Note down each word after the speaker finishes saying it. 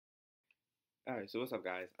All right, so what's up,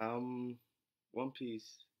 guys? One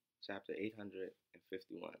Piece, chapter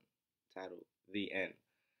 851, titled "The End."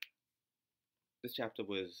 This chapter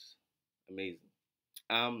was amazing.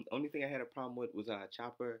 Only thing I had a problem with was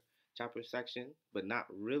chopper section, but not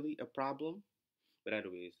really a problem. But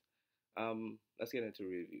anyways, let's get into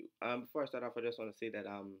review. Before I start off, I just want to say that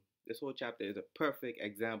this whole chapter is a perfect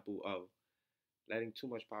example of letting too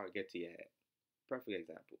much power get to your head. Perfect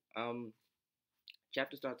example.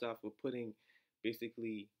 Chapter starts off with putting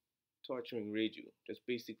basically torturing Reiju, just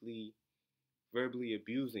basically verbally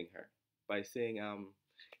abusing her by saying,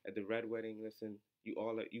 at the red wedding, listen,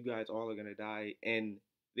 you guys all are gonna die, and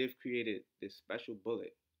they've created this special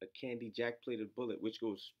bullet, a candy jack plated bullet, which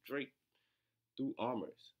goes straight through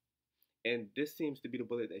armors. And this seems to be the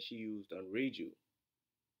bullet that she used on Reiju.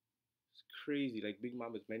 It's crazy. Like Big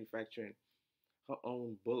Mom is manufacturing her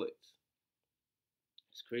own bullets.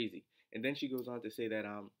 It's crazy. And then she goes on to say that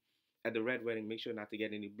at the red wedding, make sure not to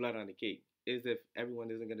get any blood on the cake, as if everyone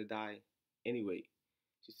isn't gonna die anyway.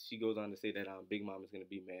 She goes on to say that Big Mom is gonna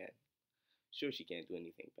be mad. Sure, she can't do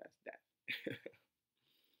anything past that.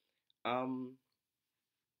 um.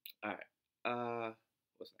 All right.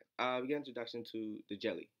 What's next? We get introduction to the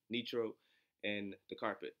jelly, Nitro, and the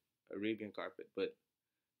carpet, Arabian carpet, but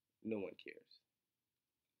no one cares.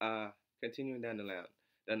 Uh, Continuing down the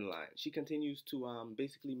line, she continues to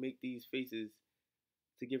basically make these faces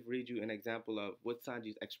to give Reiju an example of what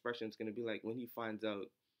Sanji's expression is gonna be like when he finds out,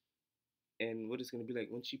 and what it's gonna be like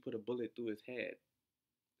when she put a bullet through his head.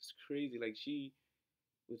 It's crazy. Like she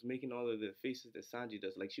was making all of the faces that Sanji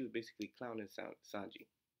does. Like she was basically clowning Sanji.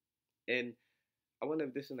 And I wonder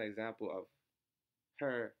if this is an example of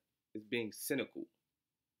her as being cynical.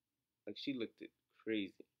 Like she looked it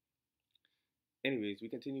crazy. Anyways, we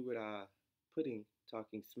continue with Pudding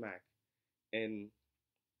talking smack and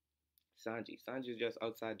Sanji. Sanji's just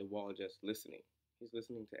outside the wall, just listening. He's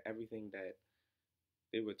listening to everything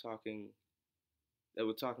they were talking that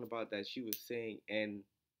were talking about that she was saying, and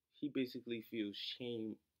he basically feels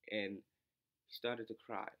shame and he started to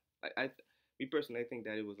cry. Like me personally, I think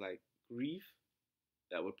that it was like grief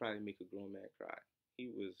that would probably make a grown man cry. He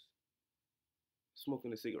was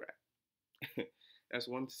smoking a cigarette. That's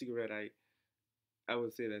one cigarette I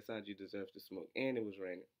would say that Sanji deserves to smoke. And it was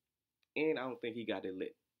raining. And I don't think he got it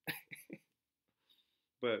lit.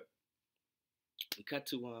 But we cut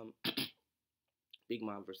to Big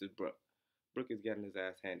Mom versus Brook. Brook is getting his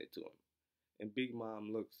ass handed to him. And Big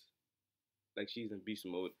Mom looks like she's in beast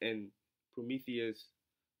mode. And Prometheus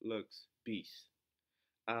looks beast.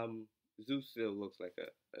 Um, Zeus still looks like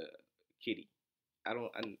a kitty. I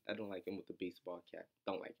don't like him with the baseball cap.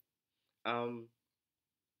 Don't like it.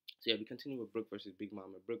 So yeah, we continue with Brook versus Big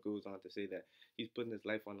Mom, and Brook goes on to say that he's putting his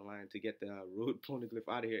life on the line to get the road poneglyph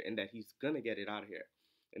out of here, and that he's gonna get it out of here,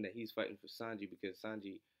 and that he's fighting for Sanji because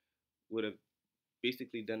Sanji would have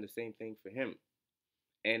basically done the same thing for him.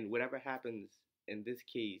 And whatever happens in this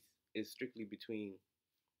case is strictly between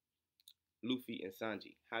Luffy and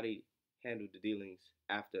Sanji, how they handle the dealings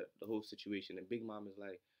after the whole situation. And Big Mom is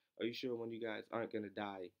like, "Are you sure one of you guys aren't gonna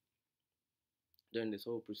die during this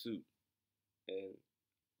whole pursuit?" And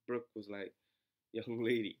Brooke was like, "Young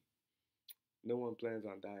lady, no one plans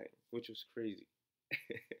on dying," which was crazy.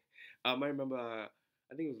 I remember, I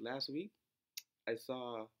think it was last week, I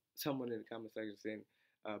saw someone in the comment section saying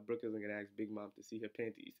Brooke isn't gonna ask Big Mom to see her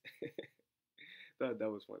panties. Thought that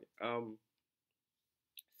was funny.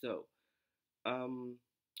 So, um,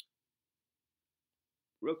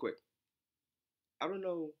 real quick, I don't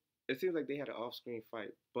know. It seems like they had an off-screen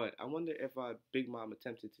fight, but I wonder if Big Mom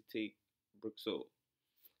attempted to take Brooke's soul.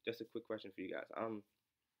 Just a quick question for you guys.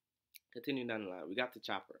 Continuing down the line, we got the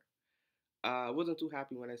chopper. I wasn't too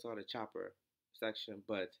happy when I saw the chopper section,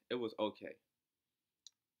 but it was okay.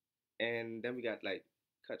 And then we got like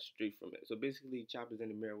cut straight from it. So basically, Chopper's in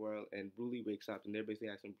the mirror world, and Broly wakes up, and they're basically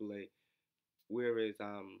asking Broly, "Where is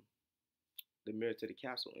the mirror to the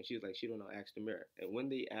castle?" And she's like, "She don't know. Ask the mirror." And when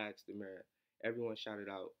they asked the mirror, everyone shouted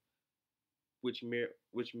out which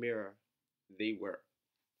mirror they were.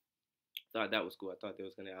 Thought that was cool. I thought they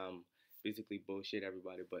was gonna basically bullshit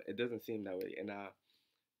everybody, but it doesn't seem that way. And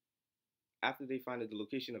after they find the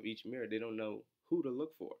location of each mirror, they don't know who to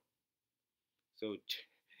look for. So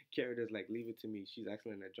characters like, "Leave it to me. She's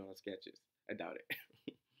excellent at drawing sketches." I doubt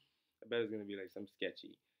it. I bet it's gonna be like some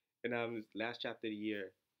sketchy. And this last chapter of the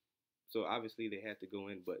year, so obviously they had to go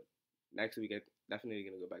in, but next week I definitely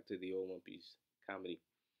gonna go back to the old One Piece comedy.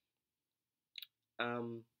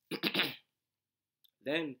 Um,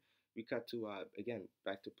 then we cut to again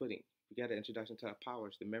back to Pudding. We got an introduction to her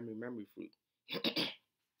powers, the memory fruit.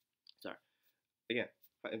 Sorry. Again,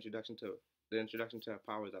 her introduction to the introduction to her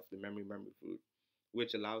powers of the memory fruit,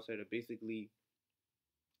 which allows her to basically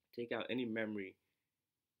take out any memory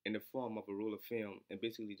in the form of a roll of film and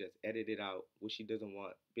basically just edit it out what she doesn't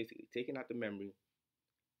want. Basically taking out the memory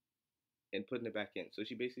and putting it back in. So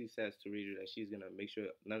she basically says to Reader that she's gonna make sure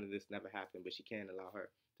none of this never happened, but she can't allow her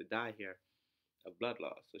to die here of blood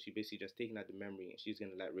loss. So she basically just taking out the memory and she's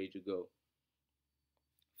gonna let Reiju go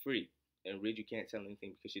free. And Reiju can't tell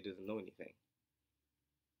anything because she doesn't know anything.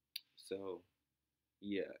 So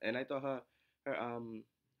yeah, and I thought her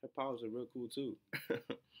powers are real cool too.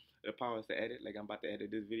 Her powers to edit, like I'm about to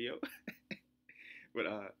edit this video. But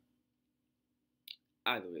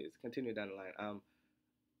either ways, continue down the line.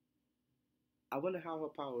 I wonder how her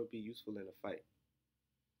power would be useful in a fight.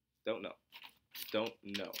 Don't know. Don't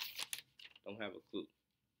know. Don't have a clue.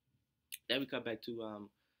 Then we cut back to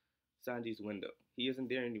Sanji's window. He isn't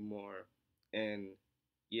there anymore, and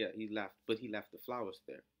yeah, he left, but he left the flowers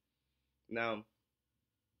there. Now,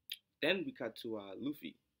 then we cut to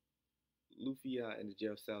Luffy. Luffy in the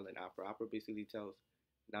jail cell, and Appa. Appa basically tells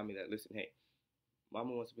Nami that, listen, hey,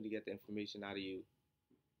 Mama wants me to get the information out of you,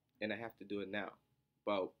 and I have to do it now,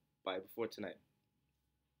 by before tonight.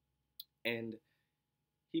 And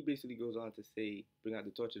he basically goes on to say, bring out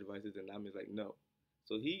the torture devices, and Nami's like, no.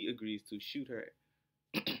 So he agrees to shoot her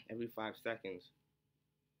every 5 seconds.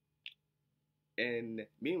 And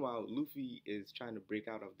meanwhile, Luffy is trying to break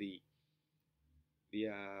out of the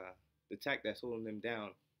tech that's holding him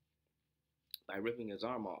down by ripping his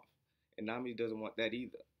arm off. And Nami doesn't want that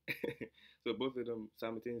either. So both of them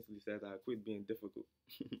simultaneously said, quit being difficult.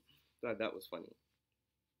 Thought that was funny.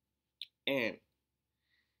 And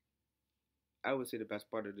I would say the best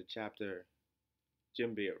part of the chapter,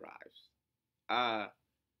 Jinbei arrives.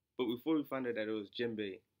 But before we found out that it was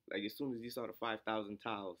Jinbei, like as soon as he saw the 5,000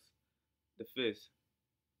 tiles, the fist,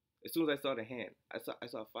 as soon as I saw the hand, I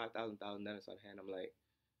saw 5,000 tiles, and then I saw the hand. I'm like,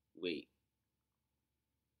 wait,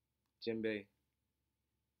 Jinbei.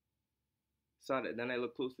 Saw that. Then I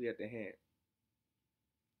looked closely at the hand,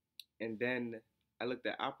 and then I looked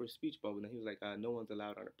at Appa's speech bubble, and he was like, "No one's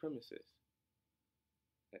allowed on the premises."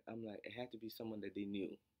 I'm like, it had to be someone that they knew.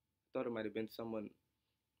 I thought it might have been someone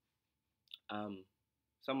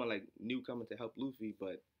like new coming to help Luffy,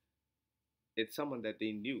 but it's someone that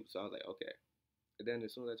they knew. So I was like, okay. And then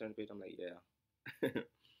as soon as I turned the page, I'm like, yeah.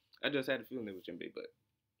 I just had a feeling it was Jinbei, but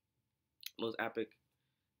most epic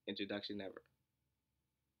introduction ever.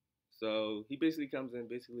 So he basically comes in,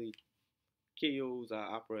 basically KOs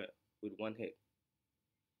Appa with one hit.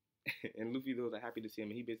 And Luffy, those are happy to see him.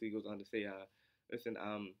 And he basically goes on to say, listen,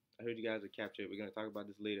 I heard you guys are captured. We're going to talk about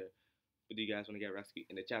this later. But do you guys want to get rescued?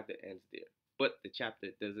 And the chapter ends there. But the chapter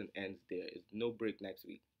doesn't end there. It's no break next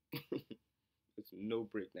week. It's no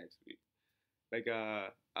break next week. Like,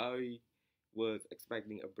 I was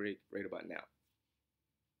expecting a break right about now.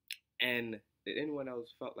 And did anyone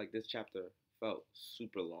else felt like this chapter felt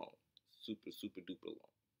super long? Super, super duper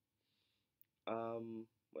long.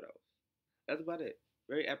 What else? That's about it.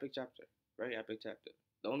 Very epic chapter. Very epic chapter.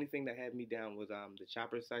 The only thing that had me down was the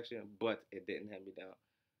chopper section, but it didn't have me down.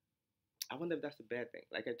 I wonder if that's a bad thing.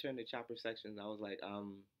 Like I turned the chopper section and I was like, I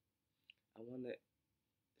wonder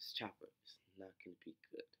this chopper is not gonna be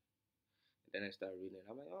good. And then I started reading it.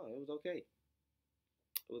 I'm like, oh, it was okay.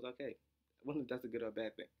 It was okay. I wonder if that's a good or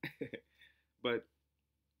bad thing. But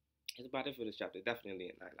it's about it for this chapter. Definitely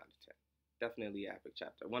a 9 out of 10. Definitely an epic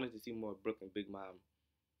chapter. I wanted to see more Brook and Big Mom.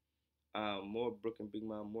 More Brook and Big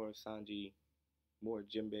Mom, more Sanji, more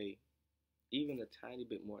Jinbei, even a tiny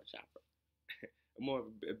bit more Chopper.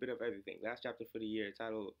 A bit of everything. Last chapter for the year,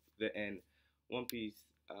 titled The End, One Piece,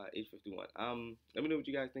 age 51. Let me know what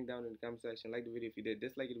you guys think down in the comment section. Like the video if you did,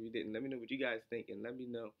 dislike it if you didn't. Let me know what you guys think, and let me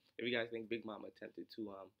know if you guys think Big Mom attempted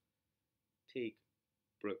to take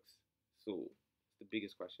Brook's soul. It's the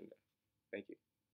biggest question there. Thank you.